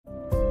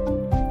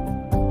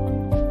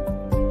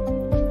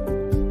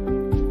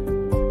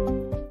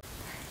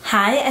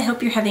Hi, I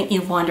hope you're having a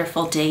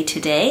wonderful day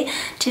today.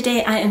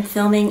 Today I am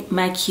filming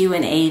my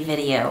Q&A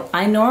video.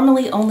 I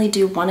normally only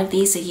do one of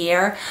these a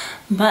year,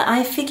 but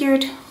I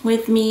figured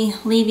with me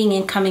leaving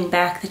and coming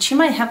back that you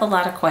might have a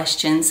lot of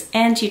questions,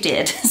 and you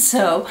did.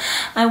 So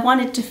I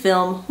wanted to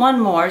film one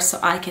more so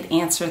I could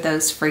answer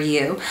those for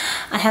you.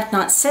 I have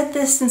not said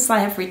this since I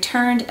have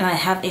returned, and I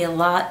have a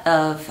lot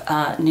of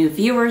new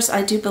viewers,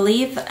 I do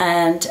believe,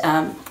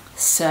 and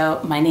so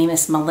my name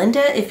is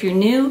Melinda. If you're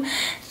new,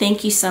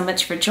 thank you so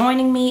much for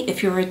joining me.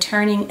 If you're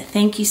returning,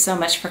 thank you so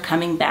much for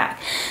coming back.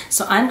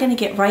 So I'm going to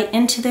get right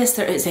into this.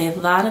 There is a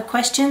lot of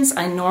questions.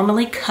 I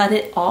normally cut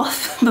it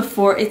off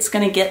before it's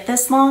going to get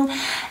this long,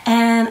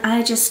 and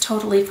I just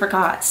totally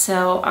forgot.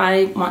 So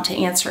I want to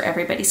answer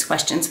everybody's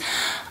questions.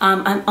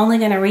 I'm only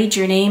going to read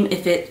your name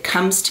if it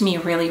comes to me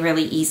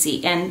really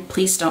easy, and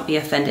please don't be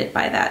offended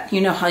by that.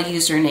 You know how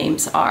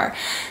usernames are.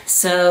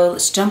 So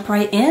let's jump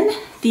right in.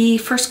 The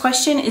first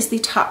question is the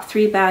top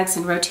 3 bags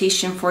in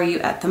rotation for you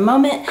at the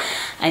moment.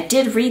 I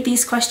did read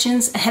these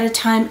questions ahead of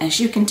time, as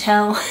you can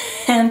tell,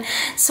 and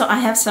so I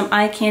have some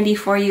eye candy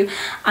for you.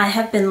 I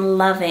have been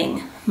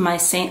loving my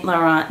Saint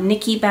Laurent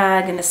Nikki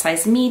bag in the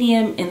size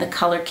medium in the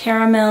color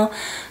caramel,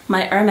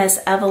 my Hermes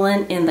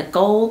Evelyn in the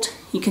gold.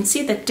 You can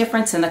see the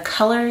difference in the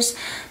colors.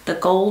 The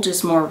gold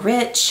is more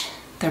rich.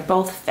 They're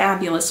both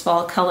fabulous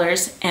fall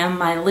colors, and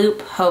my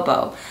Loop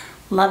Hobo.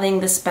 Loving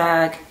this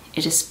bag.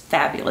 It is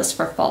fabulous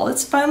for fall.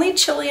 It's finally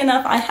chilly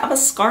enough. I have a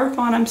scarf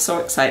on. I'm so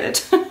excited.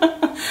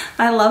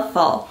 I love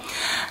fall.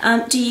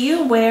 Do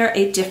you wear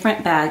a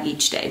different bag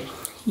each day?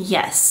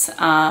 Yes,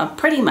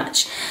 pretty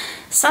much.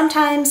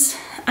 Sometimes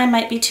I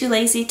might be too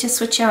lazy to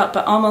switch out,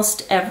 but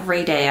almost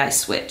every day I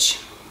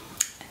switch.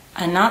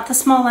 And not the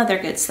small leather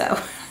goods though.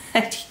 I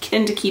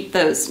tend to keep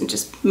those and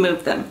just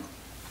move them.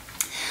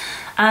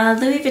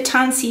 Louis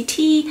Vuitton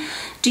CT,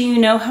 do you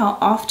know how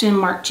often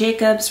Marc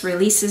Jacobs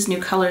releases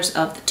new colors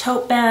of the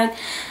tote bag?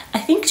 I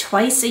think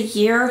twice a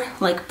year,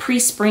 like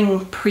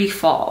pre-spring,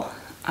 pre-fall.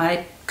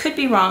 I could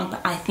be wrong,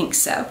 but I think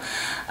so.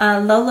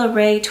 Lola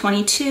Ray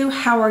 22,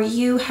 how are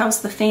you?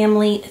 How's the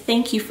family?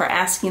 Thank you for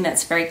asking.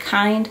 That's very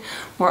kind.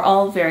 We're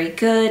all very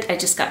good. I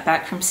just got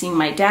back from seeing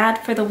my dad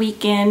for the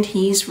weekend.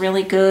 He's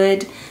really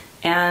good,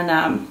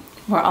 and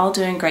we're all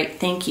doing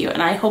great. Thank you.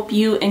 And I hope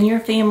you and your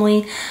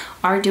family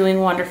are doing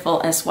wonderful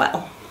as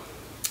well.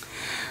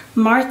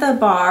 Martha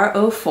Bar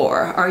 04,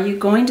 are you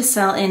going to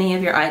sell any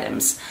of your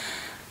items?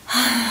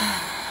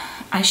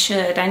 I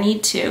should. I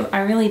need to.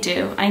 I really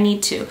do. I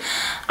need to.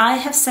 I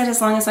have said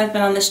as long as I've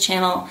been on this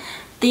channel,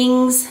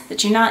 things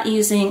that you're not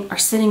using are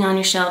sitting on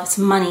your shelf. It's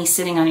money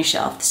sitting on your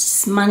shelf. It's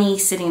just money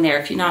sitting there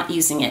if you're not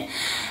using it.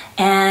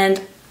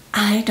 And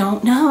I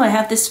don't know. I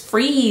have this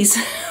freeze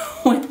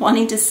with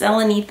wanting to sell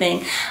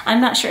anything.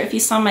 I'm not sure if you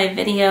saw my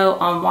video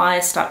on why I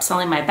stopped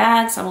selling my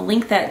bags. I will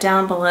link that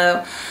down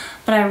below,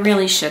 but I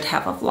really should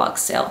have a vlog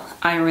sale.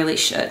 I really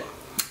should.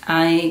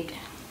 I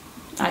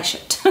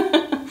should.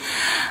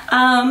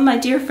 My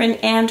dear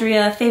friend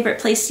Andrea, favorite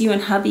place you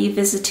and hubby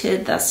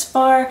visited thus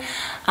far?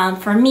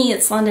 For me,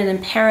 it's London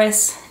and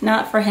Paris.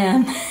 Not for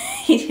him.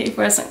 He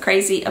wasn't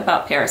crazy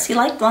about Paris. He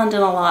liked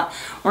London a lot.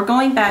 We're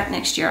going back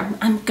next year.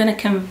 I'm going to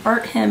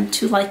convert him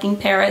to liking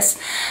Paris.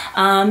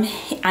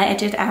 I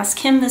did ask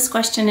him this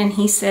question, and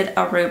he said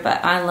Aruba.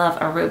 I love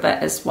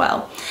Aruba as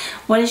well.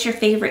 What is your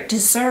favorite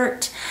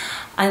dessert?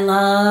 I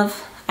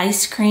love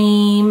ice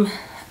cream.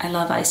 I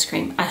love ice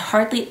cream. I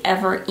hardly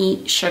ever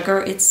eat sugar.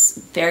 It's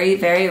very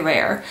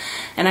rare.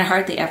 And I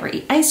hardly ever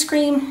eat ice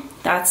cream.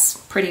 That's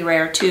pretty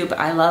rare too, but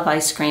I love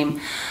ice cream.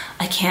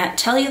 I can't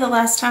tell you the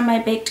last time I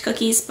baked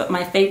cookies, but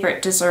my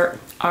favorite dessert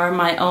are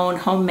my own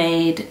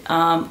homemade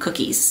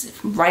cookies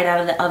right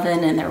out of the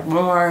oven, and they're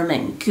warm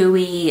and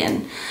gooey,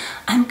 and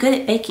I'm good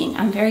at baking.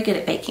 I'm very good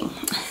at baking.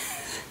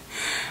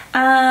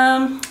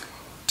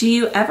 Do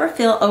you ever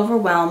feel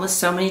overwhelmed with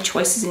so many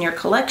choices in your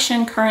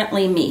collection?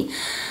 Currently, me.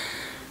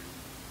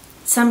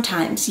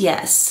 Sometimes,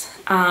 yes.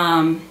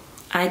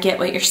 I get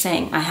what you're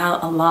saying. I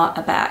have a lot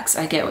of bags.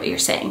 I get what you're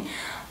saying.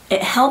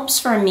 It helps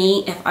for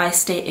me if I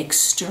stay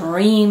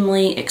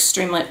extremely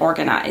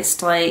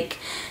organized. Like,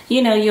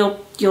 you know,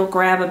 you'll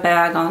grab a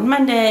bag on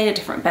Monday, a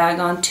different bag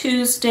on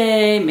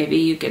Tuesday, maybe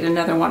you get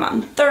another one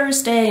on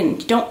Thursday,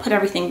 and you don't put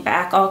everything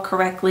back all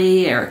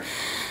correctly, or,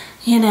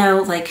 you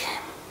know, like,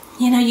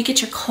 you know, you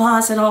get your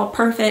closet all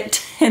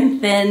perfect,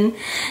 and then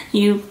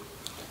you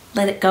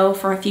let it go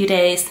for a few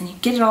days, then you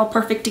get it all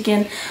perfect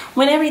again.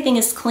 When everything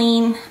is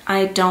clean,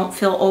 I don't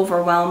feel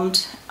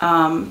overwhelmed.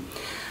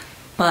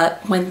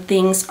 But when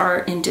things are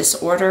in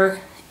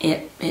disorder,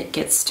 it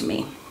gets to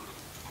me.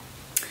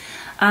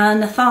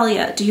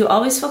 Nathalia, do you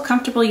always feel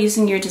comfortable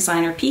using your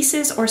designer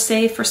pieces or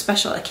save for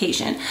special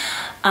occasion?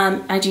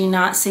 I do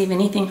not save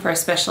anything for a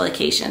special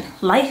occasion.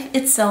 Life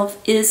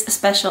itself is a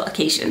special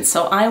occasion,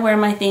 so I wear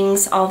my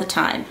things all the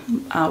time.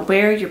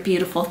 Wear your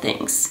beautiful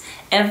things.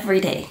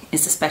 Every day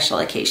is a special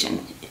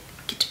occasion.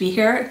 Get to be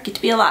here, get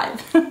to be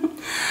alive.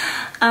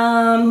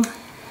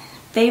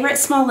 Favorite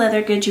small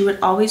leather good you would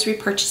always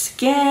repurchase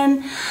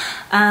again?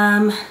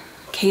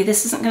 Okay,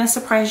 this isn't going to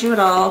surprise you at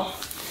all.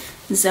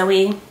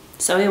 Zoe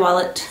Zoe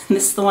wallet.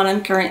 This is the one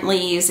I'm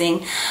currently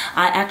using.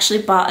 I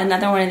actually bought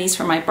another one of these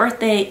for my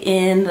birthday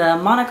in the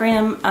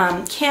monogram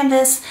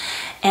canvas,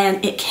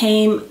 and it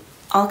came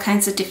all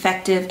kinds of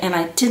defective, and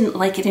I didn't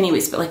like it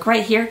anyways, but like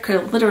right here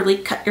could literally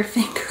cut your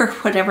finger,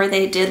 whatever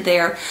they did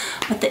there.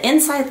 But the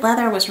inside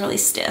leather was really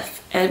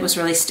stiff. It was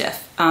really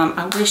stiff.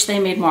 I wish they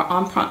made more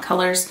Empreinte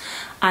colors.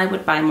 I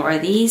would buy more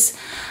of these.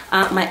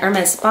 My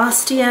Hermes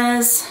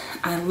Bastias,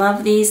 I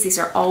love these. These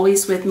are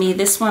always with me.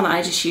 This one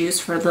I just use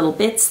for little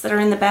bits that are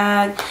in the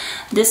bag.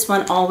 This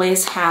one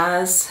always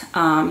has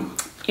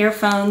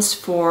earphones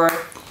for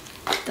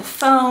the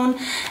phone,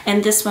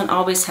 and this one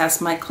always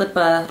has my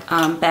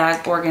Clippa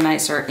bag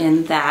organizer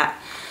in that.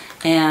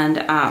 And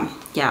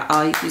yeah,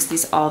 I'll use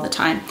these all the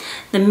time.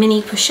 The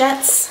mini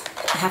pochettes,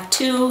 I have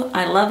two.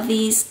 I love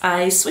these.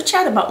 I switch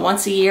out about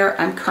once a year.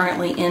 I'm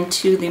currently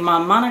into the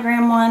Mom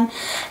Monogram one,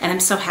 and I'm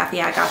so happy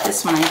I got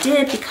this one. I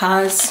did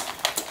because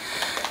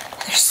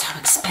they're so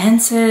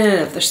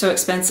expensive. They're so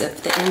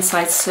expensive. The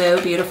inside's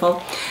so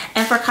beautiful.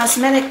 And for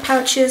cosmetic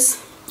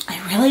pouches, I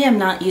really am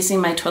not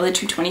using my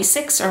Toiletry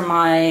 26 or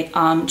my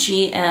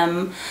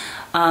GM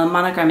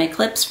Monogram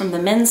Eclipse from the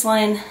men's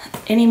line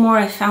anymore.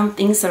 I found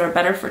things that are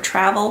better for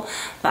travel,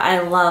 but I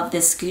love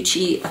this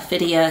Gucci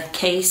Ophidia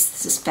case.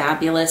 This is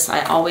fabulous.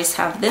 I always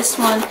have this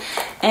one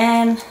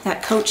and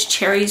that Coach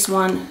Cherries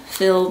one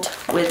filled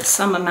with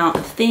some amount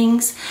of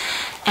things.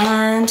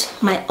 And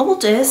my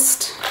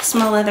oldest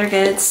small leather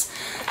goods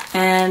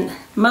and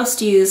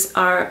most used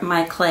are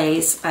my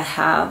clays. I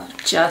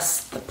have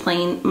just the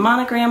plain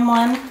monogram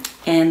one,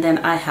 and then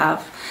I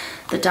have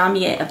the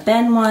Damier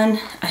Ebene one.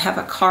 I have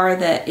a car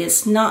that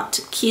is not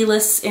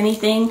keyless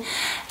anything,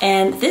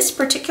 and this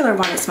particular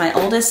one is my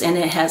oldest, and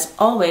it has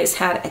always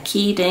had a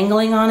key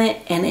dangling on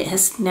it, and it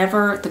has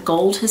never, the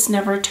gold has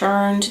never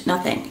turned,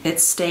 nothing.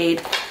 It's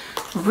stayed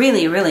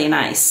really, really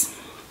nice.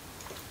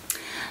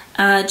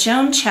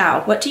 Joan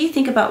Chow, what do you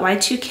think about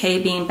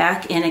Y2K being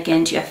back in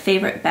again? Do you have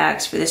favorite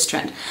bags for this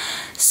trend?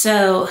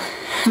 So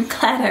I'm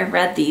glad I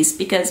read these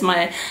because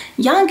my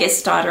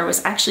youngest daughter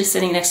was actually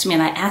sitting next to me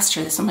and I asked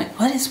her this. I'm like,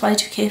 what is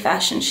Y2K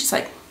fashion? She's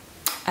like,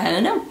 I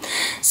don't know.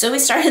 So we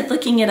started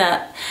looking it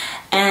up,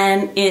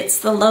 and it's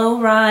the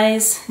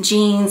low-rise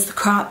jeans, the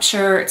crop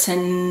shirts,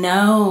 and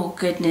no,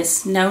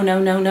 goodness, no.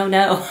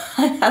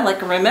 I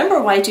like remember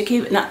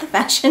Y2K, but not the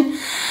fashion,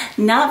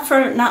 not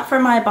for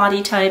my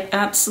body type,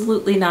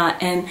 absolutely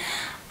not. And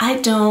I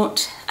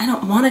don't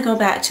want to go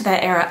back to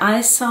that era. I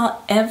saw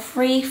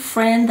every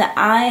friend that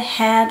I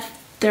had,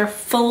 their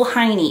full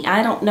hiney.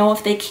 I don't know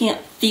if they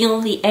can't feel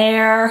the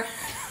air,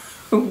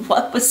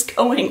 what was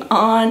going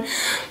on.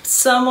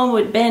 Someone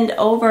would bend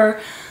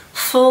over,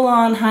 full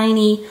on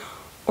hiney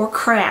or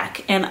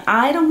crack, and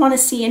I don't want to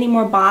see any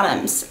more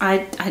bottoms.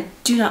 I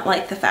do not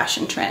like the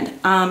fashion trend.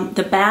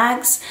 The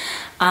bags,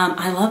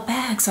 I love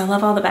bags. I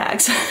love all the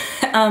bags.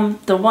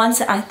 The ones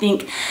that I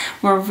think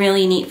were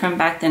really neat from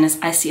back then is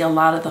I see a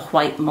lot of the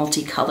white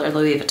multicolor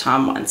Louis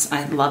Vuitton ones.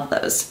 I love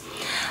those.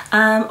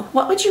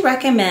 What would you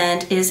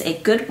recommend is a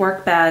good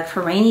work bag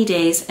for rainy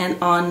days and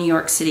on New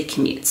York City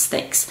commutes?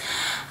 Thanks.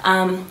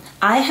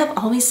 I have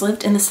always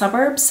lived in the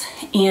suburbs,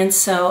 and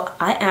so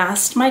I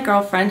asked my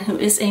girlfriend, who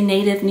is a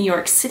native New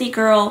York City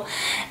girl,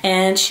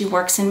 and she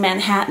works in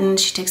Manhattan.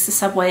 She takes the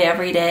subway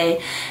every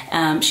day.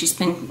 She's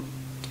been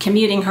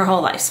commuting her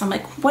whole life. So I'm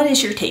like, what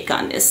is your take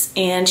on this?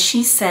 And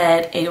she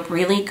said a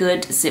really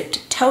good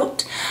zipped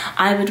tote.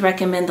 I would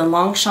recommend the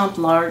Longchamp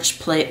Large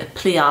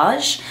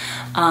Pliage.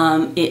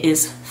 It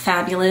is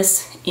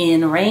fabulous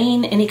in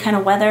rain, any kind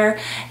of weather,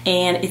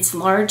 and it's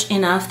large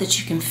enough that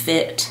you can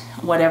fit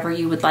whatever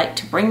you would like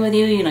to bring with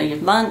you, you know, your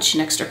lunch, an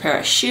extra pair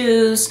of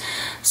shoes,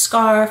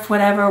 scarf,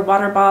 whatever,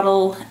 water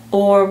bottle,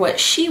 or what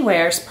she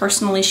wears,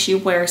 personally, she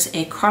wears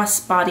a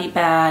crossbody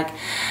bag,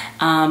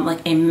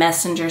 like a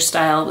messenger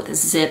style with a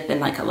zip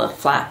and like a little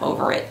flap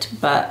over it.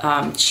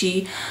 But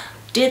she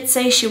did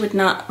say she would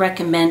not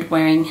recommend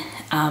wearing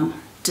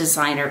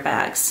designer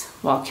bags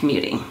while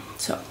commuting.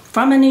 So,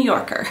 from a New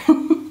Yorker.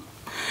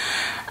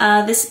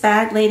 This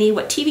bag lady,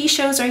 what TV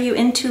shows are you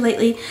into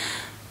lately?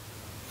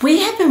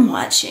 We have been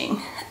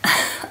watching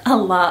a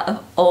lot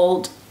of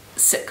old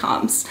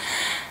sitcoms.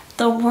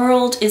 The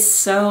world is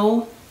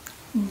so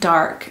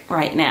dark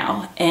right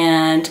now,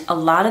 and a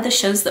lot of the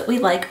shows that we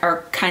like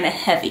are kind of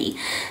heavy.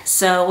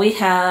 So we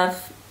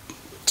have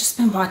just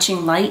been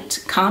watching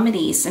light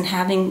comedies and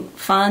having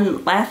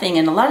fun, laughing,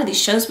 and a lot of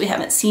these shows we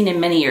haven't seen in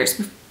many years.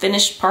 We've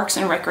finished Parks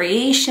and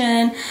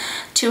Recreation,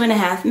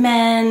 2.5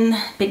 Men,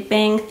 Big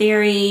Bang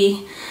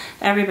Theory,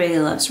 Everybody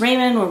Loves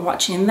Raymond, we're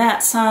watching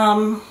that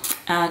some,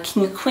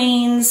 King of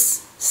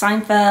Queens,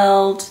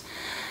 Seinfeld,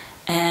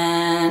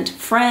 and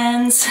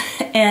Friends.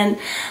 And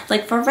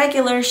like for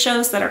regular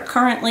shows that are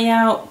currently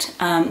out,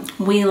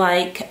 we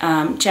like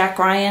Jack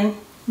Ryan,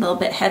 a little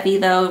bit heavy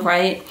though,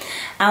 right?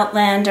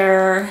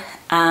 Outlander,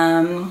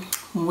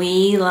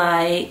 we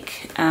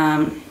like,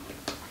 trying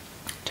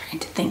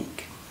to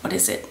think, what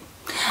is it?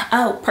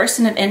 Oh,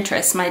 Person of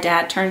Interest. My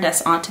dad turned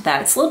us onto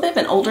that. It's a little bit of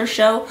an older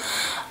show,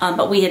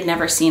 but we had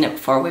never seen it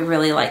before. We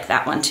really like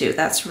that one too.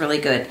 That's really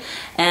good.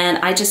 And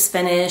I just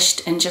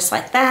finished And Just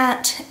Like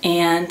That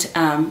and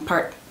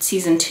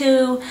season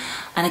 2,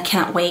 and I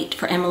can't wait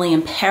for Emily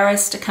in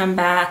Paris to come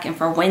back and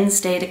for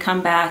Wednesday to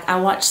come back. I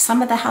watched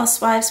some of the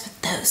Housewives,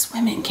 but those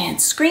women can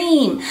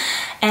scream.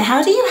 And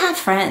how do you have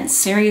friends?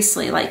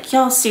 Seriously, like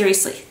y'all,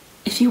 seriously.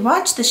 If you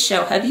watch this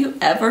show, have you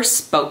ever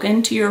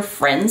spoken to your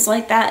friends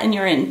like that in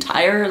your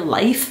entire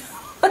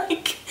life?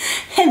 Like,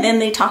 and then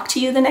they talk to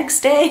you the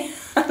next day?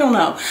 I don't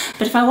know.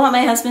 But if I want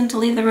my husband to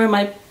leave the room,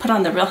 I put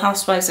on The Real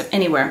Housewives of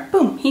Anywhere.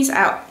 Boom, he's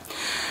out.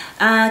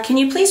 Can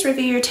you please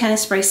review your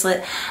tennis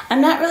bracelet? I'm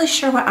not really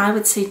sure what I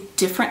would say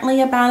differently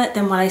about it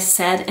than what I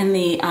said in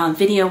the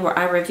video where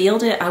I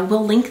revealed it. I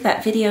will link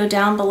that video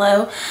down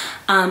below.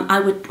 I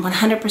would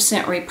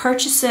 100%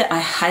 repurchase it. I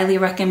highly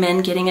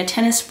recommend getting a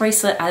tennis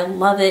bracelet. I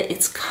love it.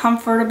 It's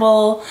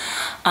comfortable.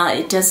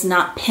 It does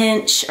not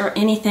pinch or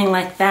anything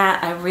like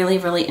that. I really,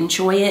 really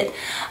enjoy it.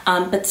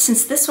 But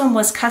since this one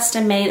was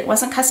custom made, it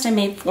wasn't custom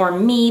made for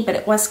me, but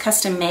it was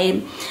custom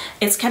made.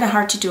 It's kind of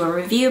hard to do a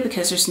review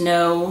because there's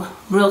no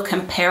real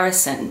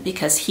comparison,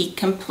 because he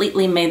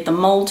completely made the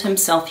mold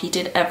himself. He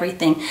did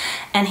everything,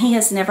 and he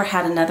has never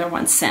had another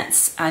one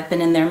since. I've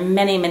been in there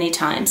many, many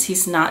times.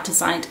 He's not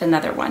designed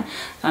another one.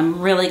 I'm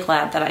really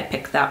glad that I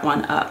picked that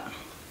one up.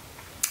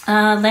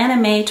 Lana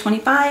May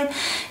 25,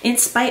 in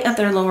spite of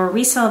their lower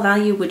resale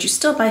value, would you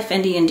still buy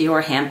Fendi and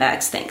Dior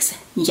handbags? Thanks.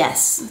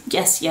 Yes,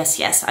 yes, yes,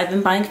 yes. I've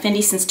been buying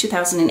Fendi since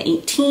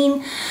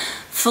 2018,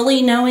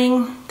 fully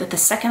knowing that the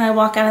second I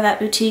walk out of that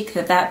boutique,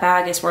 that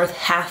bag is worth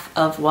half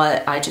of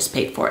what I just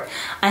paid for it.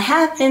 I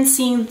have been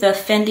seeing the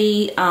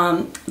Fendi,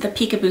 the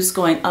peekaboos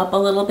going up a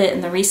little bit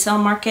in the resale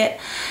market.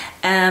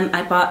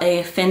 I bought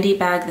a Fendi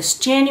bag this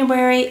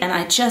January, and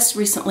I just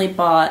recently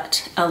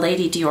bought a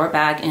Lady Dior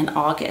bag in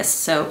August.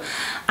 So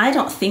I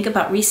don't think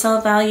about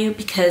resale value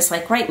because,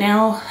 like, right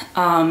now,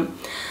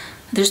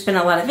 there's been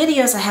a lot of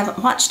videos. I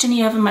haven't watched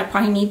any of them. I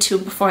probably need to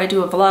before I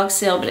do a vlog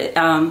sale, but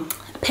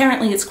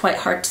apparently it's quite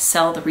hard to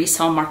sell. The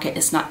resale market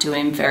is not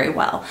doing very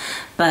well,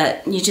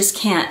 but you just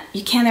can't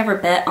ever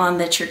bet on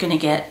that you're gonna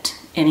get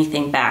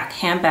anything back.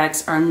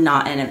 Handbags are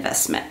not an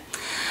investment.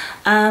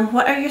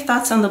 What are your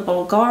thoughts on the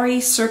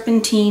Bulgari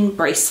Serpentine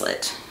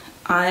bracelet?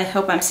 I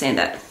hope I'm saying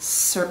that.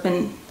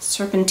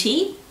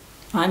 Serpentine?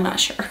 I'm not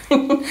sure.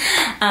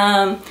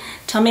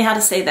 Tell me how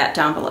to say that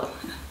down below.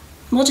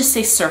 We'll just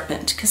say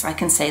serpent because I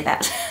can say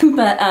that.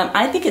 But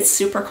I think it's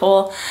super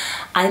cool.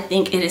 I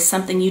think it is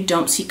something you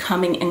don't see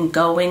coming and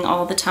going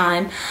all the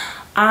time.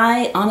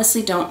 I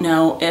honestly don't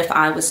know if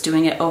I was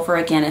doing it over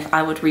again, if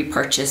I would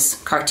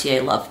repurchase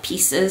Cartier Love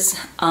pieces.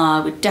 I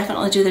would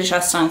definitely do the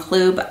Just on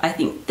Clue, but I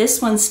think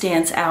this one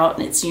stands out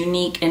and it's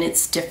unique and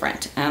it's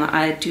different, and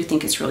I do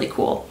think it's really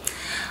cool.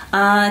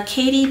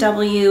 Katie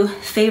W,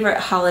 favorite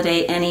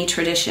holiday, any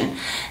tradition?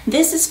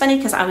 This is funny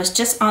because I was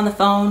just on the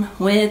phone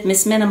with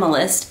Miss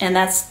Minimalist, and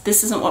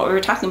this isn't what we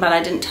were talking about.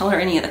 I didn't tell her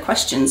any of the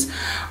questions.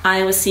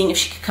 I was seeing if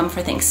she could come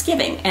for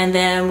Thanksgiving, and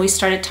then we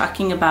started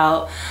talking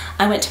about,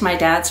 I went to my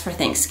dad's for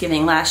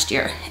Thanksgiving last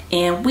year,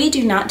 and we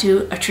do not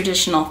do a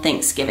traditional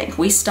Thanksgiving.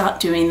 We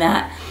stopped doing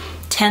that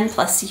 10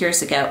 plus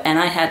years ago, and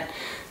I had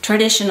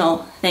traditional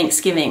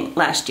Thanksgiving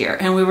last year,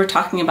 and we were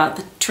talking about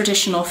the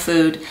traditional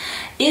food.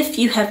 If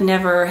you have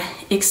never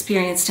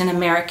experienced an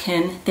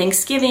American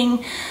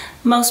Thanksgiving,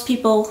 most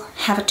people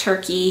have a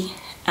turkey.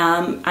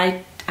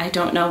 I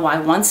don't know why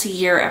once a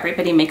year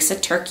everybody makes a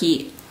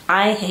turkey.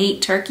 I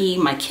hate turkey.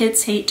 My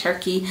kids hate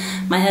turkey.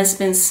 My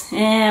husband's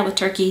with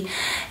turkey.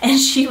 And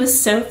she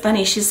was so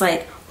funny. She's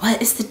like,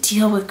 what is the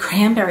deal with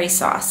cranberry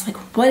sauce? Like,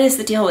 what is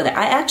the deal with it?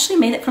 I actually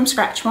made it from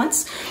scratch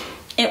once.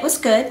 It was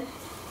good.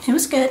 It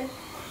was good.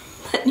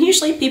 But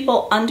usually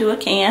people undo a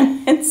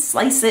can and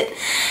slice it.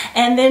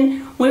 And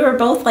then we were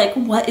both like,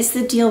 what is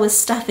the deal with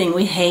stuffing?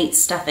 We hate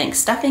stuffing.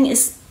 Stuffing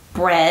is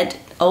bread,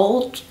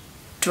 old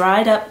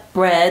dried up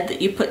bread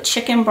that you put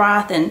chicken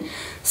broth and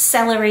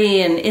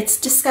celery, and it's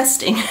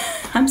disgusting.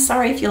 I'm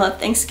sorry if you love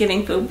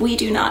Thanksgiving food. We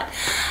do not.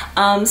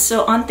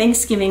 So on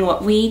Thanksgiving,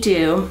 what we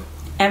do,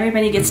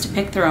 everybody gets to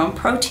pick their own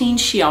protein.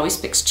 She always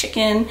picks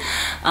chicken.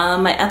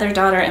 My other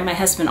daughter and my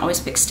husband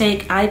always pick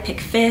steak. I pick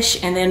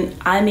fish, and then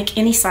I make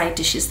any side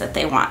dishes that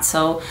they want.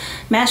 So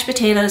mashed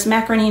potatoes,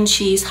 macaroni and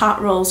cheese,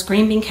 hot rolls,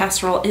 green bean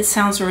casserole. It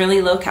sounds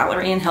really low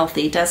calorie and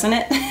healthy, doesn't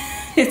it?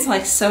 It's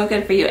like so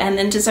good for you. And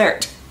then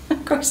dessert.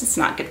 Of course it's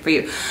not good for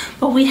you,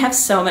 but we have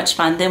so much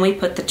fun. Then we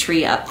put the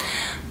tree up.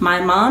 My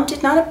mom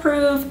did not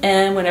approve,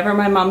 and whenever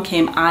my mom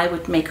came, I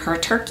would make her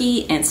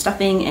turkey and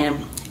stuffing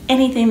and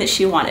anything that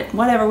she wanted,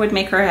 whatever would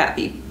make her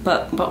happy,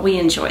 but we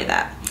enjoy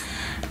that.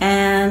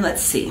 And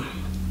let's see.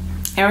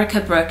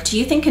 Erica Brooke, do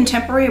you think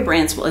contemporary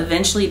brands will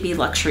eventually be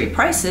luxury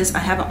prices? I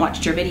haven't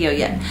watched your video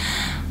yet.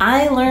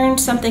 I learned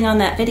something on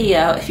that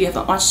video. If you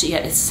haven't watched it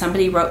yet,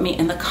 somebody wrote me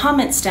in the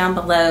comments down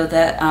below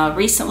that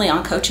recently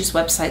on Coach's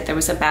website there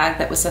was a bag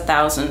that was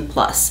 1,000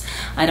 plus.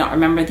 I don't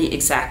remember the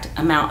exact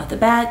amount of the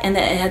bag, and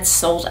that it had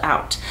sold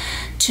out.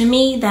 To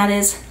me, that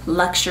is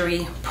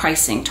luxury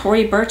pricing.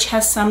 Tory Burch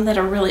has some that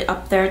are really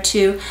up there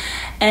too.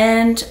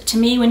 And to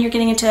me, when you're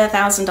getting into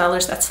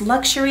 $1,000, that's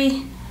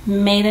luxury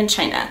made in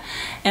China.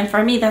 And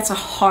for me, that's a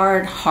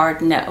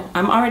hard no.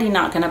 I'm already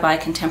not gonna buy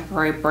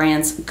contemporary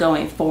brands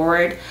going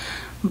forward.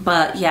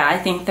 But yeah, I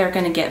think they're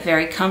gonna get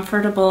very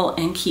comfortable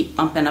and keep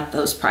bumping up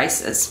those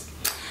prices.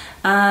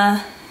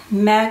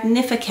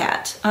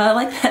 Magnificat, I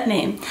like that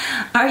name.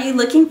 Are you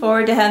looking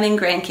forward to having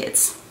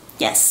grandkids?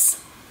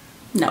 Yes,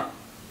 no,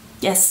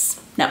 yes,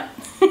 no.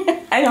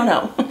 I don't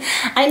know.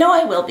 I know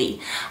I will be.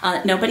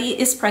 Nobody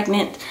is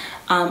pregnant.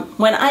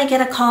 When I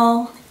get a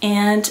call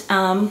and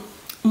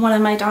one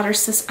of my daughters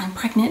says I'm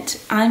pregnant,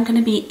 I'm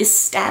gonna be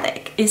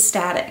ecstatic.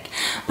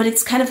 But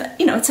it's kind of,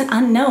 you know, it's an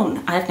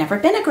unknown. I've never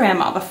been a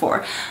grandma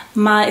before.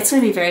 It's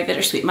gonna be very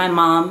bittersweet. My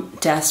mom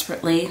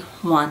desperately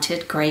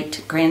wanted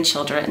great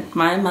grandchildren.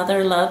 My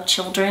mother loved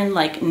children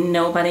like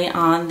nobody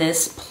on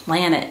this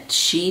planet.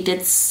 She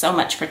did so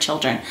much for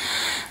children.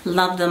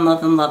 Love them,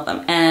 love them, love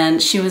them.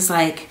 And she was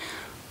like,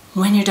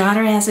 when your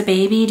daughter has a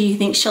baby, do you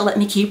think she'll let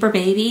me keep her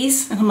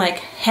babies? And I'm like,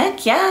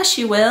 heck yeah,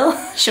 she will.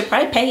 She'll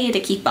probably pay you to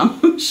keep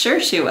them.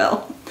 Sure she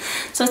will.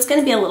 So it's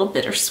gonna be a little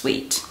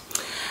bittersweet.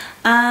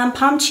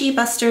 Pomchi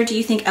Buster, do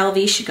you think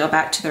LV should go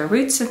back to their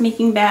roots of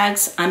making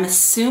bags? I'm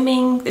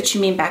assuming that you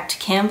mean back to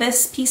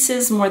canvas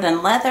pieces more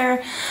than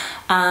leather.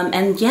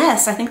 And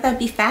yes, I think that'd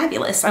be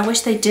fabulous. I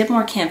wish they did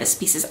more canvas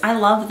pieces. I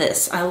love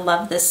this. I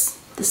love this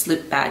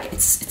loop bag.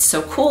 It's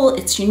so cool,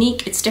 it's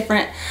unique, it's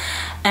different.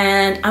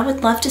 And I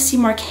would love to see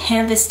more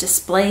canvas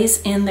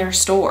displays in their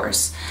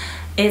stores.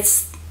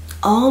 It's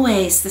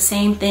always the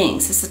same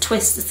things. It's the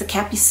twist, it's the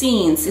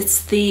capucines,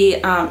 it's the,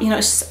 you know,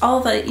 it's just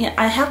all the, you know,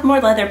 I have more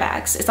leather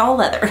bags. It's all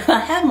leather. I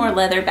have more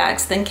leather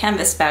bags than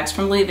canvas bags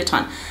from Louis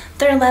Vuitton.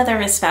 Their leather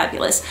is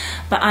fabulous,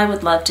 but I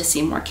would love to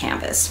see more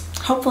canvas.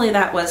 Hopefully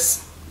that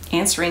was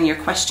answering your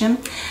question.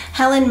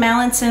 Helen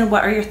Mallinson,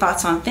 what are your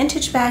thoughts on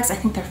vintage bags? I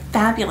think they're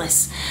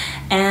fabulous.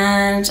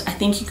 And I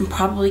think you can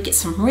probably get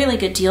some really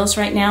good deals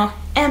right now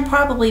and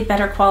probably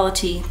better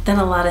quality than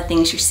a lot of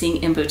things you're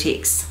seeing in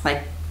boutiques,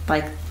 like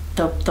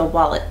the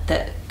wallet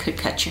that could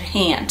cut your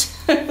hand.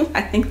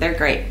 I think they're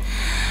great.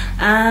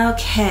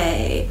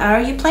 Okay, are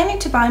you planning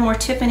to buy more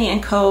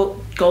Tiffany & Co.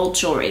 gold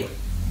jewelry?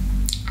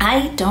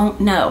 I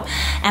don't know.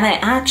 And I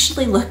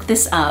actually looked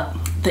this up.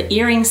 The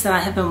earrings that I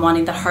have been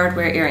wanting, the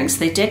hardware earrings,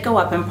 they did go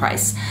up in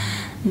price.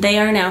 They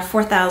are now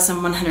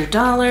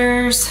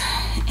 $4,100.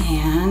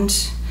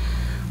 And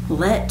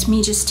let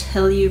me just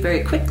tell you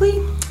very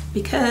quickly,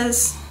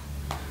 because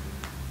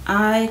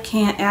I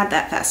can't add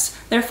that fast.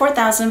 They're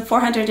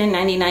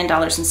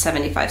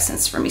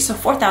 $4,499.75 for me. So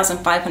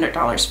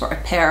 $4,500 for a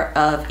pair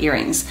of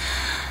earrings.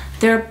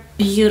 They're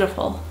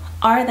beautiful.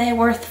 Are they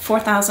worth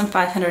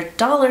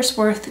 $4,500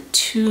 worth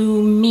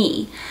to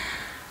me?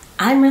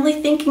 I'm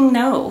really thinking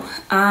no.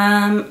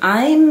 I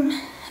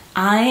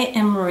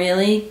am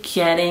really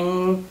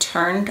getting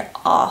turned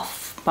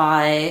off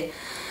by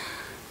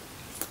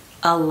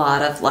a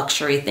lot of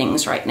luxury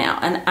things right now.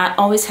 And I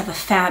always have a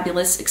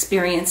fabulous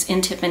experience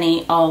in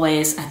Tiffany,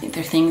 always. I think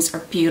their things are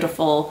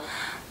beautiful,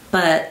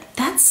 but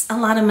that's a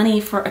lot of money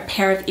for a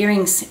pair of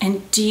earrings.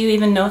 And do you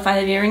even know if I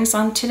have earrings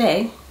on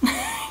today?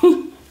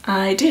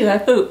 I do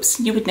have hoops.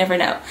 You would never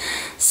know.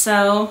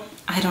 So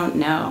I don't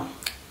know.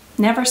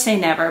 Never say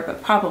never,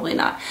 but probably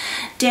not.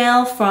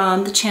 Dale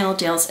from the channel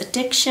Dale's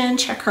Addiction.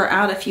 Check her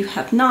out if you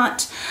have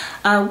not.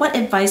 What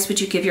advice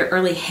would you give your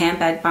early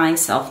handbag buying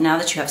self now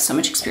that you have so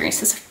much experience?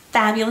 This is a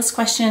fabulous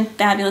question.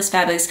 Fabulous,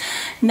 fabulous.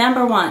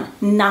 Number one,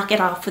 knock it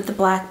off with the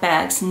black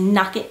bags.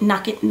 Knock it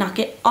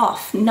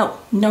off. No.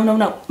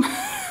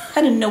 I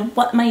didn't know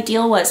what my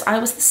deal was. I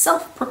was the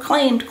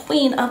self-proclaimed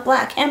queen of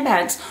black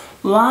handbags.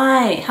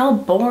 Why? How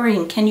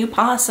boring can you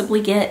possibly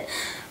get?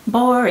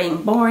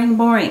 Boring, boring,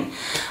 boring.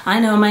 I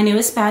know my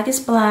newest bag is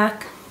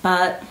black,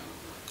 but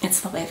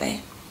it's Loewe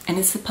and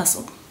it's the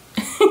puzzle.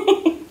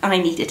 I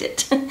needed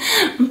it.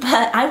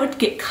 But I would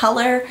get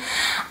color.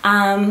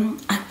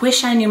 I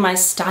wish I knew my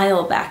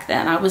style back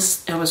then. I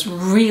was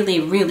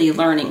really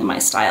learning my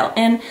style.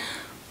 And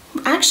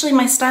actually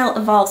my style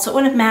evolved, so it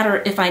wouldn't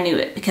matter if I knew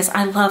it, because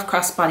I love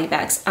crossbody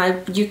bags.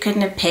 You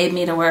couldn't have paid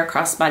me to wear a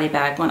crossbody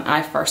bag when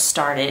I first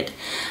started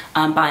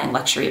buying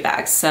luxury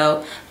bags.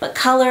 So, but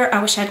color,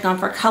 I wish I had gone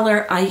for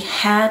color. I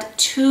had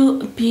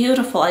two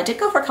beautiful, I did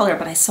go for color,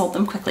 but I sold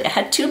them quickly. I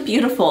had two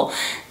beautiful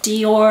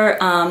Dior,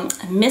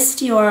 Miss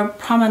Dior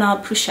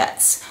Promenade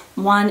Pochettes.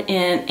 One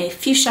in a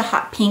fuchsia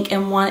hot pink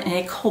and one in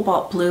a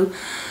cobalt blue.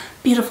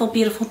 Beautiful,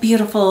 beautiful,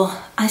 beautiful.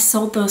 I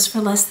sold those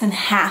for less than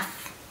half.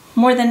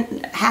 More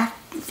than half,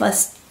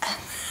 less,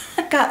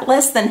 I got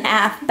less than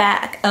half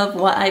back of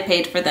what I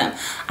paid for them.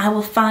 I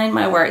will find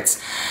my words.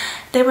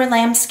 They were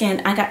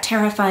lambskin. I got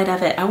terrified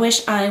of it. I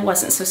wish I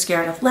wasn't so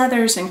scared of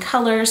leathers and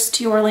colors.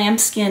 Dior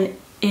lambskin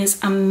is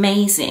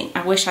amazing.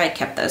 I wish I had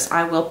kept those.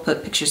 I will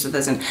put pictures of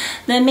those in.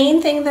 The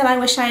main thing that I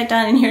wish I had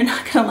done, and you're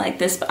not gonna like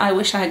this, but I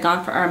wish I had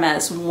gone for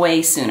Hermes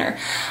way sooner.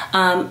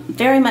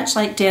 Very much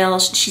like Dale,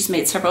 she's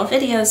made several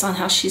videos on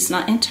how she's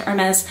not into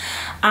Hermes.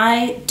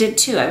 I did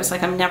too. I was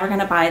like, I'm never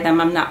gonna buy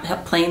them. I'm not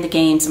playing the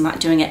games. I'm not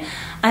doing it.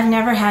 I've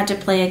never had to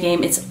play a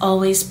game. It's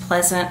always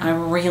pleasant. I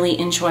really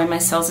enjoy my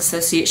sales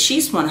associate.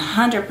 She's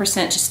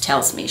 100% just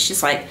tells me.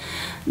 She's like,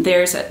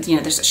 there's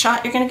a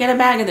shot you're gonna get a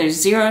bag, and there's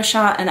 0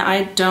 shot, and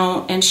I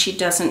don't, and she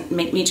doesn't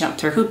make me jump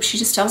through hoops. She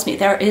just tells me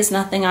there is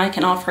nothing I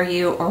can offer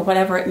you, or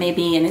whatever it may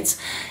be, and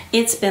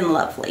it's been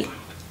lovely.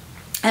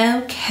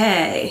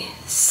 Okay,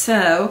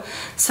 so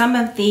some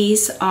of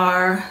these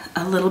are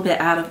a little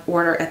bit out of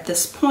order at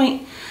this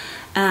point,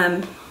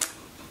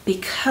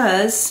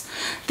 because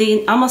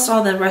almost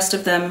all the rest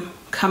of them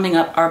coming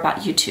up are about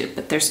YouTube,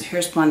 but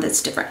here's one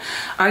that's different.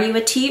 Are you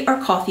a tea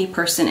or coffee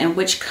person, and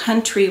which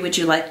country would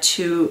you like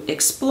to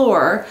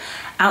explore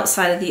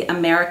outside of the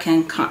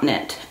American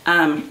continent?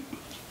 I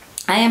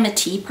am a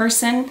tea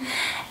person,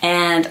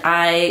 and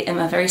I am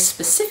a very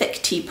specific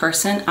tea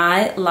person.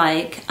 I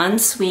like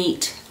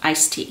unsweet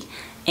iced tea,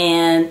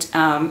 and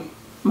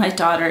my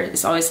daughter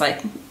is always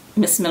like,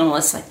 Miss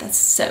Minimalist, like, that's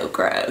so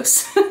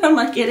gross. I'm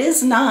like, it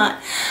is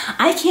not.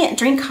 I can't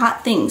drink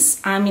hot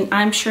things. I mean,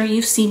 I'm sure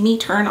you've seen me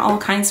turn all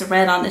kinds of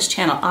red on this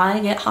channel.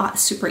 I get hot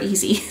super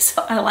easy,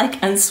 so I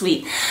like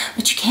unsweet.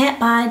 But you can't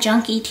buy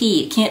junky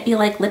tea. It can't be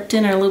like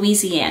Lipton or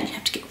Louisiana. You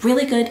have to get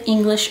really good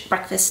English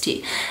breakfast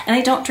tea. And I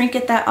don't drink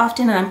it that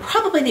often, and I'm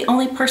probably the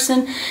only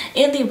person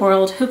in the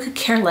world who could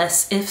care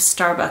less if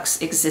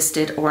Starbucks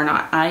existed or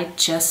not. I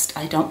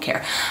don't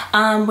care.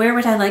 Where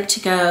would I like to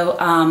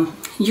go?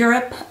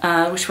 Europe,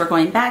 which we're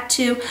going back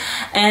to,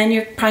 and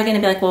you're probably going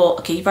to be like, well,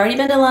 okay, you've already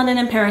been to London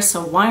and Paris,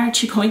 so why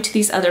aren't you going to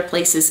these other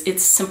places?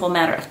 It's a simple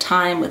matter of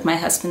time with my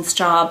husband's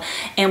job,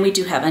 and we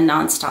do have a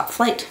non-stop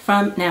flight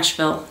from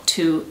Nashville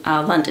to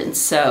London.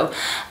 So,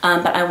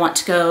 but I want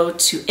to go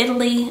to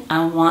Italy,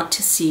 I want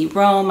to see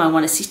Rome, I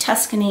want to see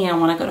Tuscany, I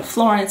want to go to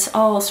Florence,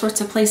 all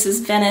sorts of places,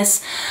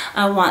 Venice.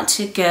 I want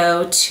to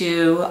go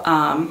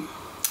to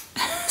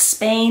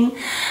Spain.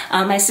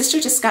 My sister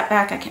just got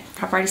back.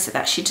 I've already said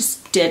that. She just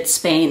did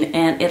Spain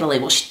and Italy.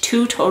 Well,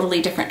 2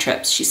 totally different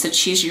trips. She said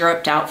she's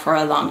Europed out for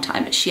a long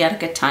time, but she had a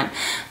good time.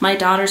 My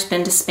daughter's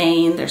been to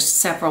Spain. There's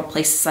several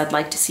places I'd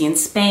like to see in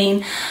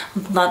Spain.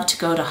 We'd love to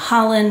go to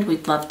Holland.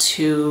 We'd love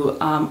to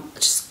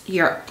just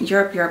Europe.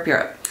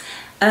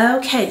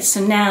 Okay, so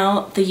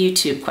now the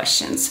YouTube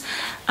questions.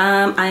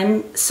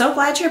 I'm so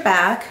glad you're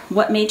back.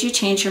 What made you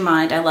change your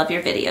mind? I love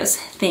your videos.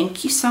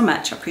 Thank you so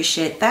much. I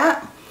appreciate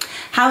that.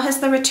 How has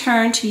the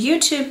return to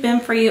YouTube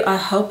been for you? I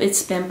hope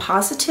it's been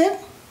positive.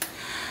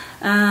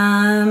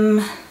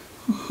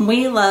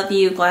 We love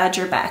you. Glad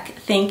you're back.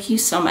 Thank you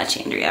so much,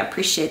 Andrea. I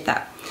appreciate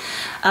that.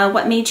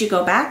 What made you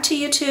go back to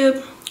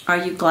YouTube? Are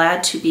you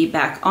glad to be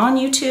back on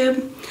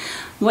YouTube?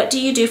 What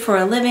do you do for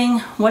a living?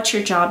 What's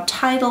your job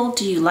title?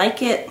 Do you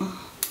like it?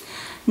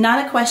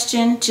 Not a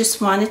question,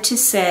 just wanted to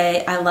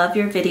say I love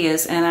your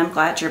videos and I'm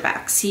glad you're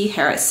back. C.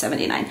 Harris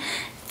 79.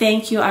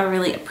 Thank you, I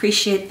really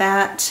appreciate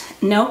that.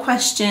 No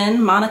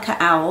question, Monica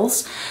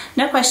Owls.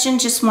 No question,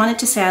 just wanted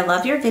to say I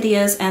love your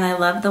videos and I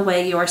love the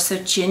way you are so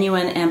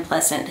genuine and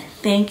pleasant.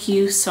 Thank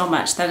you so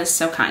much, that is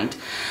so kind.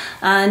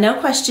 No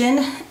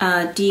question,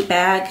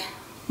 D-Bag,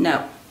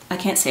 no, I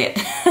can't say it,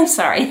 I'm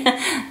sorry.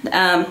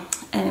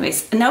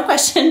 Anyways, no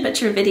question,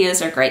 but your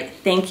videos are great.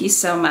 Thank you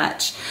so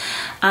much.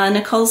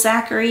 Nicole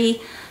Zachary,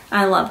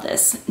 I love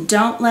this.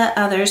 Don't let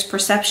others'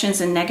 perceptions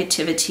and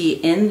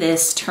negativity in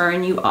this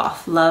turn you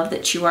off. Love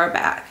that you are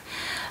back.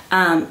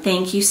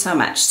 Thank you so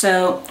much.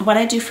 So what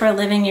I do for a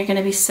living, you're going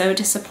to be so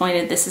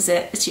disappointed. This is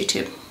it. It's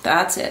YouTube.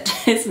 That's it.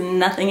 It's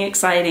nothing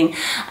exciting.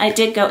 I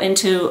did go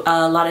into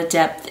a lot of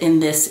depth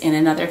in this in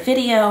another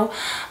video.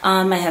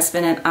 My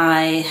husband and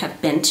I have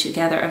been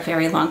together a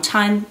very long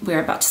time.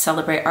 We're about to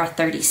celebrate our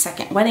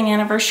 32nd wedding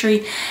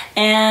anniversary,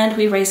 and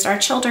we raised our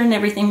children.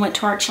 Everything went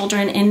to our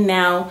children, and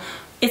now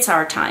it's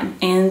our time.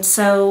 And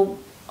so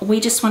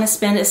we just want to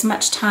spend as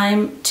much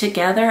time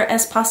together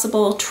as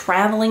possible,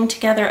 traveling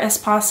together as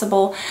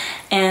possible,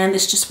 and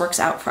this just works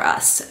out for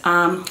us.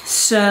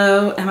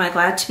 So am I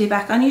glad to be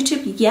back on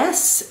YouTube?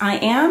 Yes, I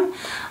am.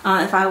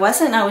 If I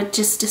wasn't, I would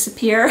just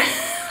disappear.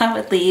 I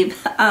would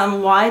leave.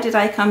 Why did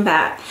I come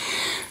back?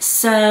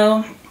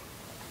 So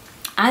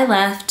I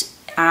left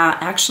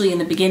actually in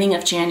the beginning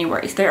of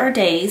January. There are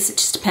days, it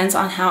just depends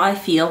on how I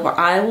feel, where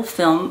I will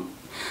film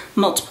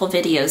multiple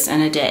videos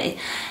in a day,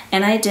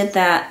 and I did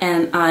that,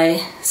 and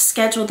I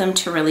scheduled them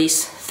to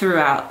release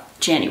throughout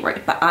January,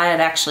 but I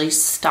had actually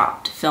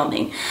stopped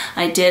filming.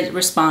 I did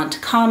respond to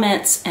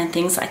comments and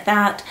things like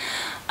that.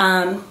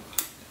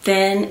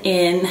 Then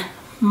in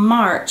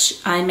March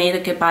I made a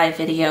goodbye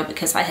video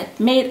because I had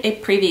made a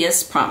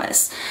previous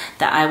promise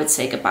that I would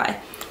say goodbye.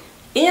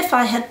 If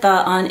I had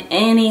thought on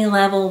any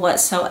level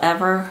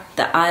whatsoever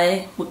that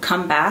I would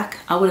come back,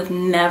 I would have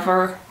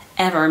never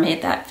ever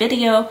made that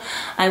video.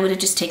 I would have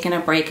just taken a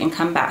break and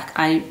come back.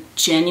 I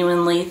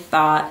genuinely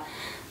thought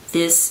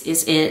this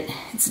is it,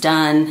 it's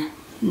done,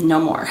 no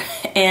more.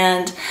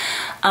 And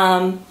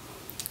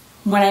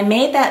when I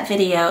made that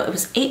video, it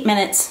was 8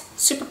 minutes,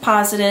 super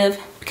positive,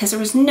 because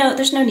there's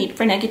no need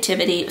for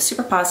negativity. It was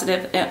super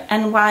positive,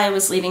 and why I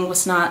was leaving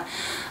was not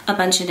a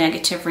bunch of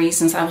negative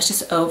reasons. I was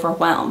just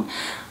overwhelmed.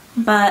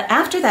 But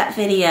after that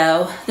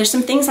video, there's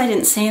some things I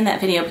didn't say in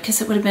that video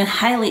because it would have been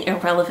highly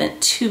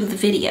irrelevant to the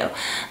video.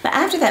 But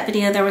after that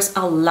video, there was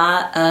a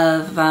lot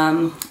of,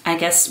 I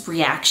guess,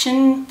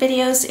 reaction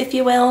videos, if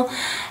you will.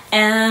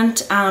 And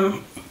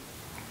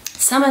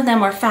some of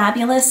them were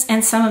fabulous,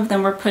 and some of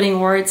them were putting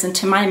words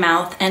into my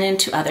mouth and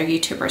into other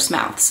YouTubers'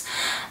 mouths.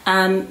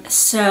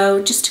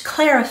 So just to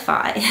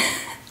clarify,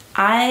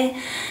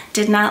 I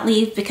did not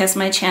leave because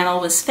my channel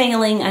was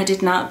failing. I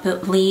did not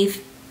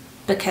leave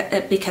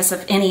because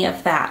of any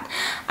of that.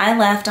 I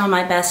left on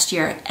my best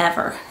year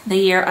ever. The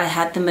year I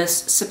had the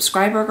most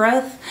subscriber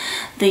growth,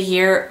 the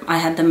year I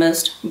had the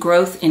most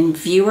growth in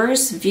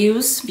views,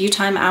 view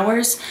time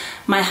hours,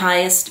 my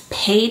highest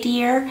paid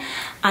year.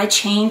 I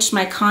changed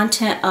my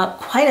content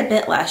up quite a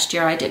bit last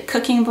year. I did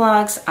cooking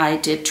vlogs, I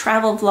did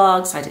travel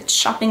vlogs, I did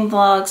shopping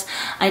vlogs,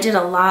 I did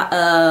a lot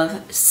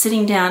of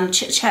sitting down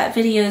chit chat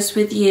videos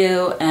with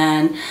you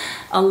and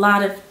a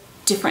lot of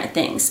different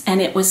things,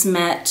 and it was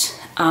met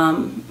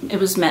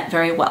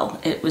very well.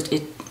 It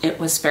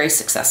was very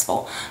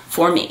successful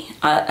for me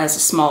as a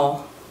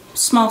small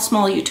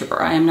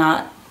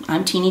YouTuber.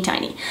 I'm teeny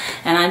tiny,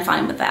 and I'm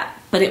fine with that.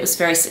 But it was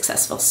very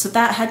successful. So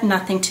that had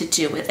nothing to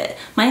do with it.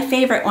 My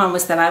favorite one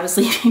was that I was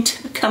leaving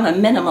to become a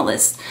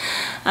minimalist.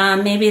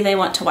 Maybe they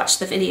want to watch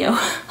the video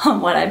on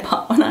what I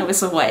bought when I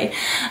was away.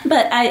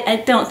 But I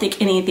don't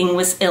think anything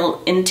was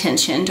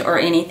ill-intentioned or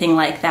anything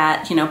like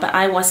that, you know, but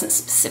I wasn't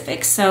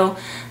specific. So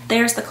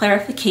there's the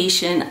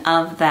clarification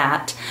of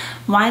that.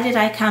 Why did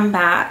I come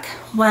back?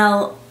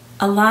 Well,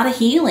 a lot of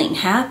healing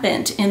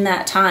happened in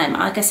that time.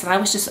 Like I said, I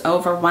was just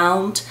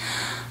overwhelmed.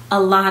 A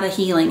lot of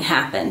healing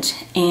happened,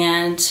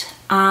 and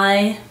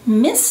I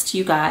missed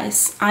you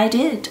guys. I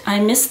did. I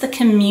missed the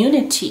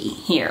community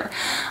here.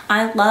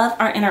 I love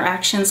our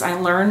interactions. I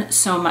learn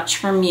so much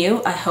from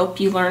you. I hope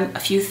you learn a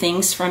few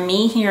things from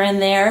me here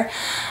and there.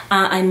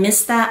 I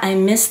miss that. I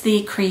miss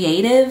the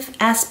creative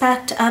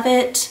aspect of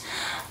it.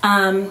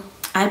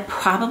 I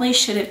probably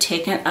should have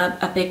taken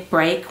a big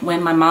break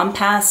when my mom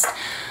passed,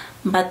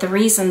 but the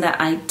reason that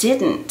I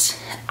didn't,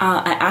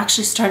 I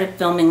actually started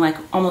filming like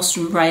almost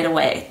right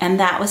away, and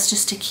that was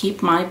just to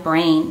keep my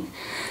brain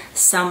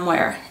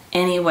somewhere,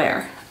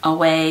 anywhere,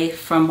 away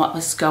from what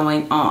was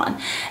going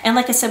on. And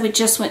like I said, we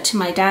just went to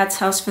my dad's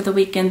house for the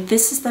weekend.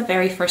 This is the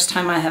very first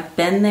time I have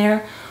been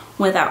there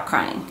without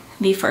crying.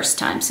 The first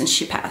time since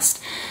she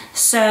passed.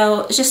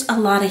 So just a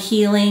lot of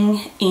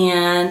healing,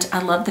 and I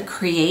love the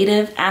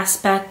creative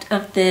aspect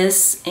of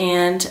this.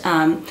 And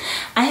I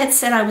had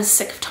said I was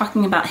sick of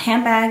talking about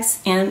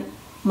handbags, and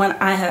when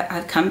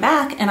I've come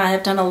back and I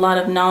have done a lot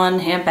of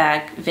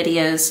non-handbag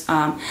videos,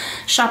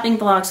 shopping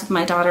vlogs with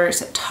my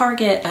daughters at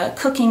Target,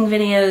 cooking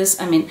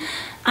videos. I mean,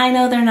 I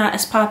know they're not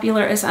as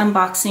popular as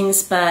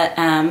unboxings, but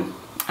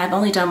I've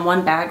only done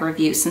one bag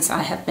review since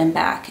I have been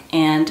back,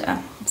 and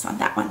it's not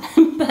that one.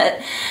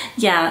 But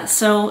yeah,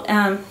 so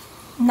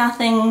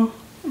nothing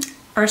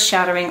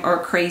earth-shattering or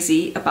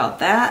crazy about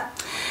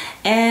that.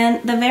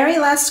 And the very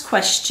last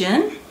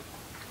question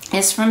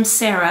is from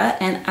Sarah,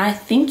 and I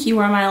think you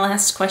were my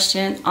last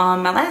question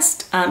on my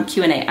last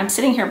Q&A. I'm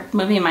sitting here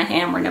moving my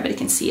hand where nobody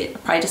can see it. I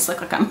probably just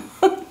look like I'm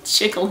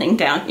jiggling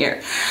down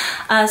here.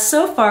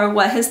 So far,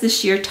 what has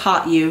this year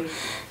taught you?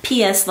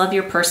 P.S. Love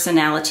your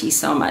personality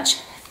so much.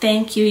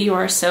 Thank you. You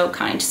are so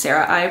kind,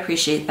 Sarah. I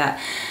appreciate that.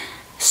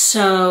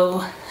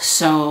 So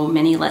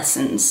many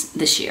lessons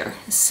this year.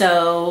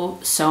 So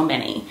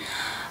many.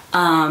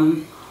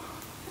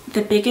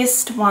 The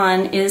biggest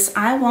one is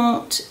I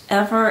won't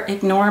ever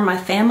ignore my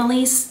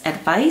family's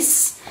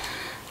advice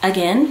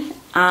again.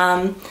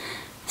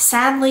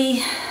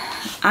 Sadly,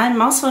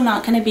 I'm also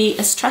not going to be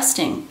as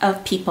trusting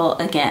of people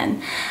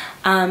again.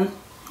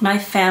 My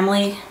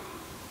family,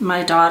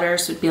 my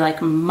daughters would be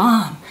like,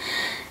 Mom,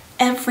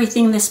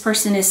 everything this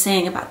person is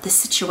saying about this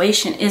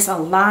situation is a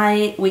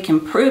lie. We can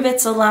prove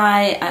it's a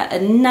lie.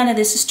 None of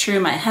this is true.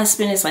 My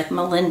husband is like,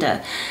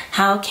 Melinda,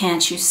 how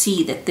can't you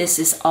see that this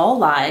is all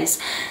lies?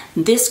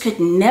 This could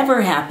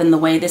never happen the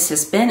way this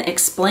has been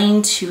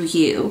explained to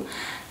you.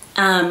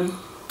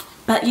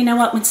 But you know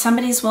what? When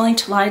somebody's willing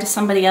to lie to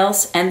somebody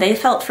else, and they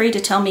felt free to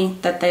tell me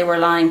that they were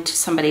lying to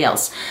somebody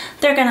else,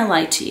 they're going to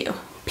lie to you.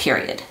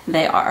 Period.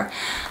 They are.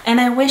 And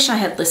I wish I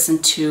had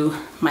listened to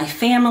my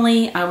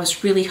family. I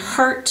was really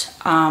hurt.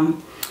 I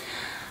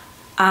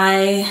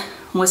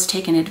was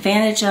taken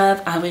advantage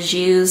of. I was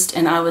used,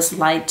 and I was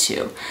lied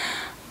to.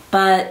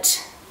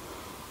 But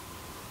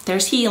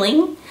there's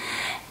healing.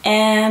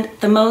 And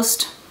the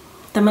most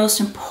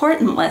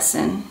important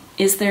lesson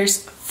is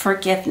there's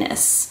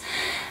forgiveness.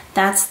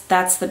 That's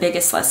the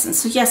biggest lesson.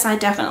 So yes, I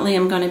definitely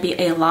am going to be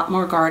a lot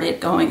more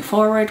guarded going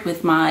forward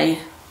with my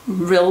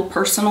real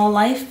personal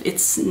life.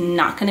 It's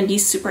not going to be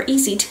super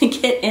easy to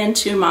get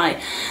into my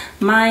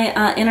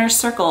inner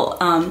circle,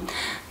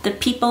 The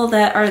people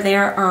that are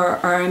there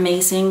are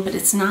amazing, but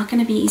it's not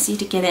going to be easy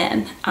to get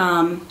in.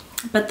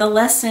 But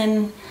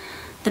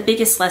the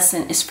biggest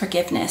lesson is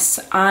forgiveness.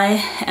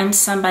 I am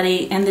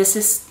somebody, and this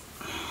is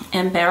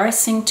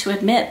embarrassing to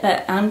admit,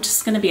 but I'm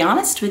just going to be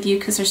honest with you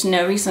because there's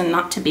no reason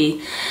not to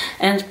be,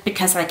 and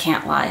because I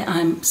can't lie.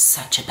 I'm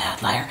such a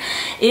bad liar.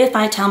 If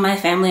I tell my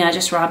family I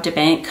just robbed a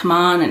bank, come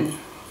on and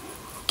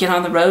get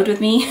on the road with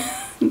me,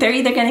 they're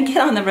either going to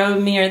get on the road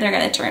with me or they're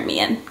going to turn me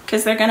in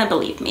because they're going to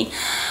believe me.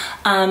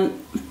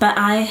 But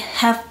I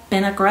have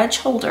been a grudge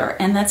holder,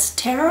 and that's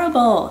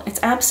terrible. It's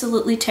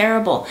absolutely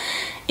terrible.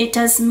 It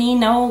does me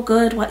no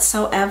good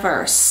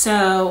whatsoever.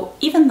 So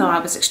even though I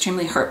was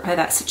extremely hurt by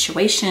that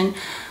situation,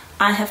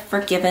 I have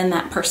forgiven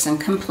that person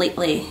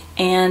completely.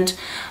 And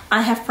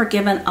I have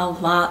forgiven a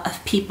lot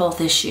of people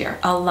this year,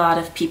 a lot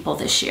of people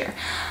this year.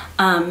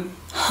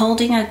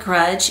 Holding a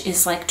grudge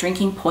is like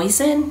drinking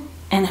poison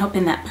and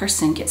hoping that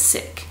person gets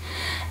sick.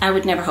 I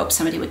would never hope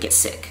somebody would get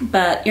sick,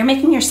 but you're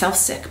making yourself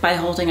sick by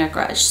holding a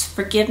grudge.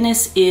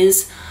 Forgiveness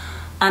is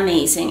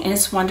amazing and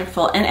it's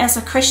wonderful. And as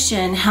a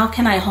Christian, how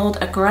can I hold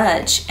a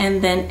grudge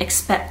and then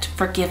expect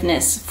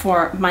forgiveness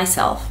for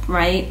myself,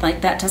 right?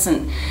 Like it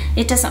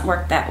doesn't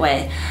work that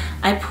way.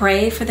 I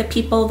pray for the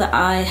people that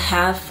I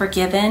have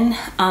forgiven.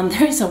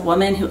 There is a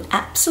woman who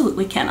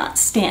absolutely cannot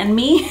stand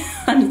me.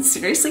 I mean,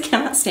 seriously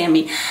cannot stand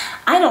me.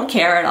 I don't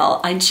care at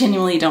all. I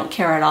genuinely don't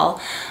care at all.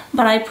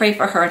 But I pray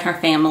for her and her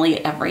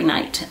family every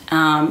night.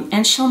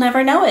 And she'll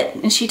never know it.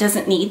 And she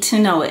doesn't need to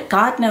know it.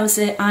 God knows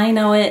it. I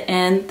know it.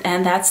 And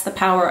that's the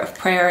power of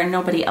prayer, and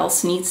nobody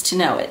else needs to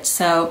know it.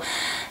 So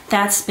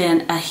that's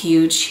been a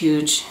huge,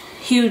 huge,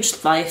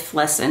 huge life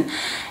lesson.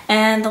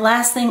 And the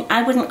last thing,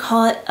 I wouldn't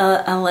call it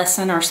a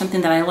lesson or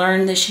something that I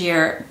learned this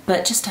year,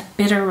 but just a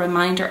bitter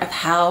reminder of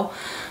how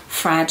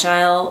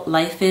fragile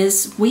life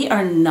is. We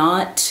are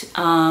not,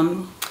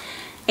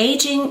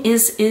 aging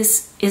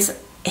is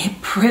a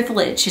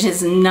privilege. It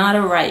is not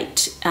a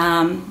right.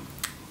 And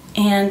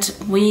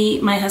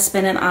my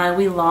husband and I,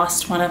 we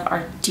lost one of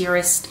our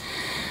dearest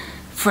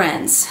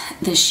friends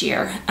this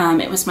year.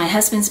 It was my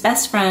husband's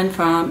best friend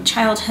from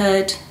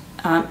childhood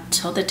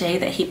till the day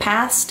that he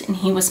passed, and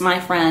he was my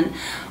friend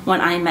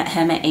when I met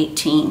him at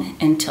 18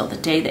 until the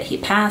day that he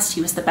passed.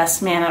 He was the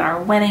best man at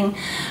our wedding.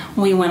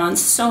 We went on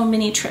so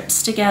many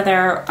trips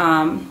together,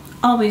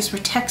 always were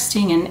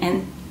texting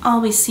and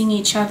always seeing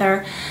each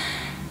other.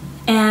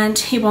 And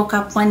he woke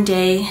up one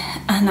day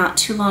not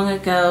too long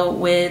ago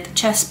with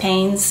chest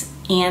pains,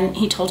 and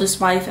he told his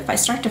wife, if I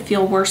start to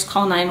feel worse,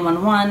 call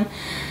 911.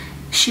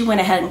 She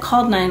went ahead and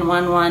called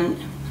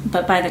 911,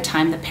 but by the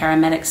time the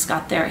paramedics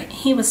got there,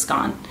 he was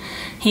gone.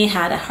 He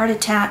had a heart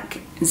attack,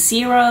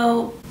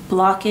 zero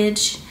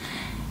blockage.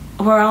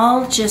 We're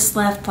all just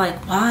left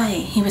like, why?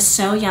 He was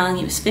so young.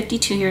 He was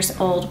 52 years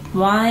old.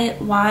 Why?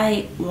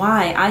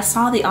 I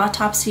saw the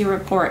autopsy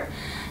report.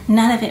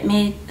 None of it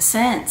made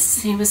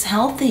sense. He was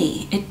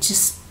healthy. It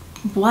just,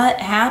 what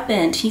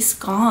happened? He's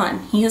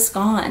gone. He is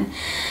gone.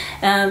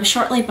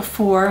 Shortly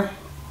before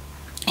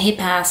he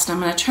passed, I'm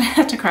going to try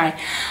not to cry,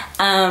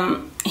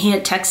 he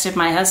had texted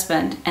my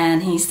husband,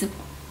 and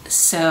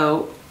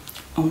so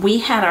we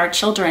had our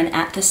children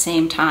at the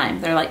same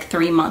time. They're like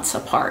 3 months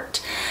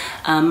apart.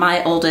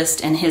 My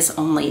oldest and his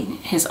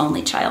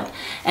only child.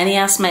 And he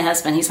asked my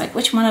husband, he's like,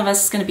 which one of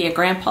us is going to be a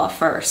grandpa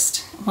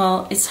first?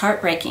 Well, it's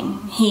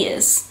heartbreaking. He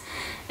is.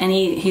 And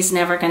he's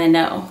never going to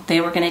know. They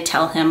were going to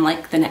tell him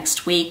like the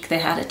next week. They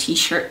had a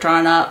t-shirt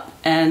drawn up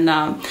and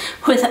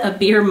with a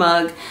beer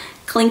mug,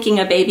 clinking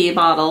a baby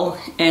bottle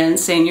and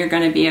saying you're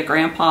going to be a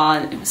grandpa.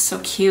 And it was so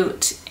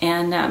cute.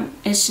 And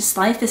it's just,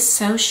 life is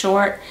so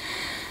short.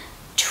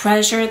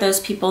 Treasure those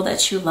people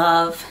that you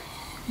love.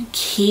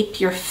 Keep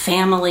your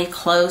family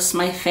close.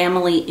 My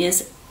family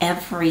is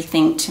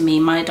everything to me.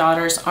 My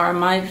daughters are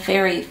my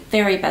very,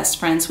 very best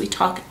friends. We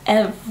talk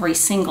every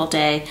single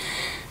day.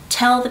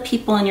 Tell the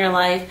people in your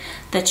life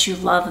that you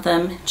love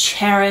them.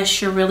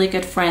 Cherish your really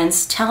good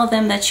friends. Tell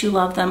them that you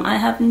love them. I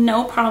have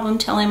no problem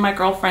telling my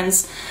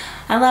girlfriends,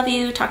 I love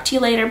you, talk to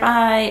you later,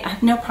 bye. I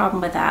have no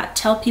problem with that.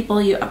 Tell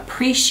people you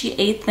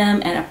appreciate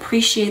them and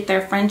appreciate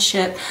their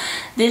friendship.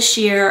 This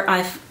year,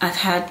 I've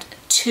had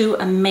two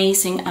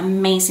amazing,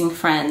 amazing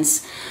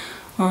friends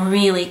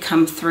really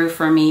come through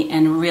for me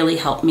and really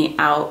help me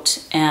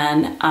out.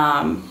 And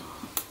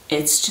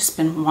it's just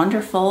been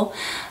wonderful.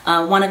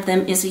 One of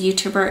them is a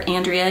YouTuber,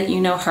 Andrea, you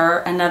know her.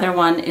 Another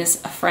one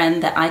is a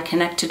friend that I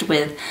connected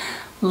with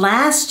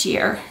last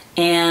year,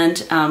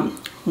 and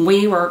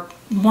we were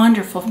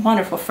wonderful,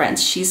 wonderful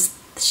friends.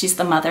 She's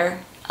the mother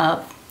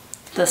of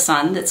the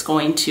son that's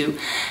going to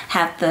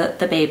have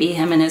the baby,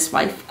 him and his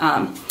wife.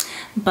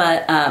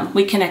 But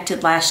we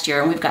connected last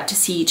year, and we've got to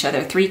see each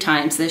other 3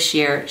 times this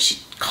year.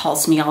 She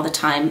calls me all the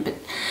time, but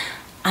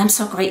I'm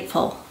so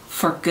grateful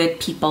for good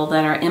people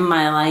that are in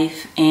my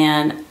life,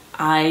 and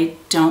I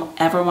don't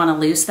ever want to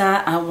lose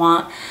that. I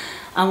want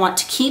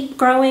to keep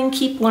growing,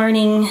 keep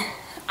learning.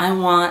 I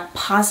want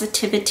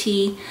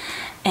positivity,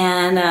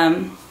 and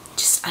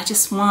I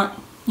just want,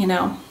 you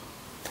know,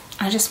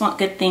 I just want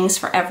good things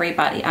for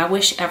everybody. I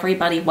wish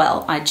everybody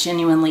well. I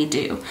genuinely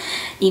do.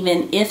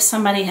 Even if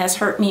somebody has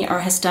hurt me or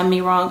has done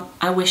me wrong,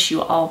 I wish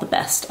you all the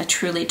best. I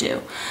truly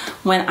do.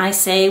 When I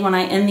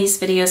end these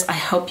videos, I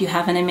hope you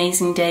have an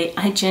amazing day,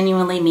 I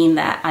genuinely mean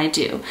that. I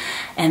do.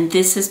 And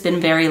this has been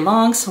very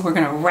long, so we're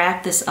gonna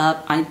wrap this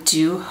up. I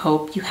do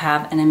hope you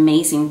have an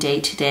amazing day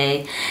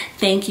today.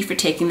 Thank you for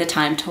taking the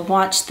time to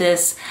watch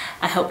this.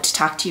 I hope to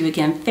talk to you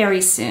again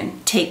very soon.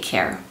 Take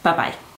care. Bye-bye.